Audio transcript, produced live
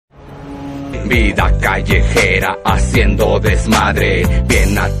Vida callejera haciendo desmadre,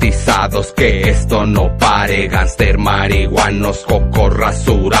 bien atizados que esto no pare. Gánster, marihuanos, cocos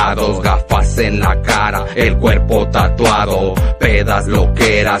rasurados, gafas en la cara, el cuerpo tatuado. Pedas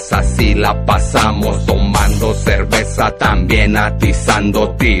loqueras, así la pasamos, tomando cerveza, también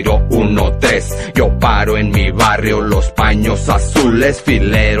atizando. Tiro 1-3, yo paro en mi barrio, los paños azules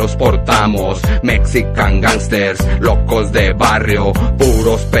fileros portamos. Mexican gangsters, locos de barrio,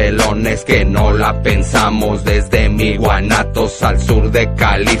 puros pelones que no la pensamos. Desde mi Guanatos al sur de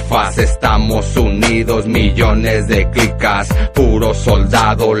Califas, estamos unidos, millones de clicas, puro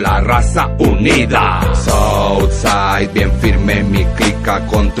soldado, la raza unida. Southside, bien firme mi clica,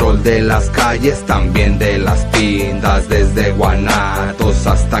 control de las calles, también de las pintas. Desde Guanatos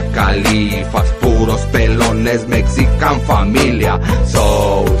hasta Califas, puros pelones, Mexican familia.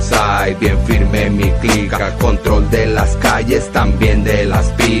 Southside, bien firme mi clica, control de las calles, también de las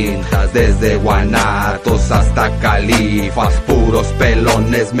pintas. Desde Guanatos hasta Califas, puros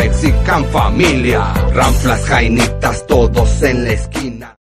pelones, Mexican familia. Ranflas, jainitas, todos en la esquina.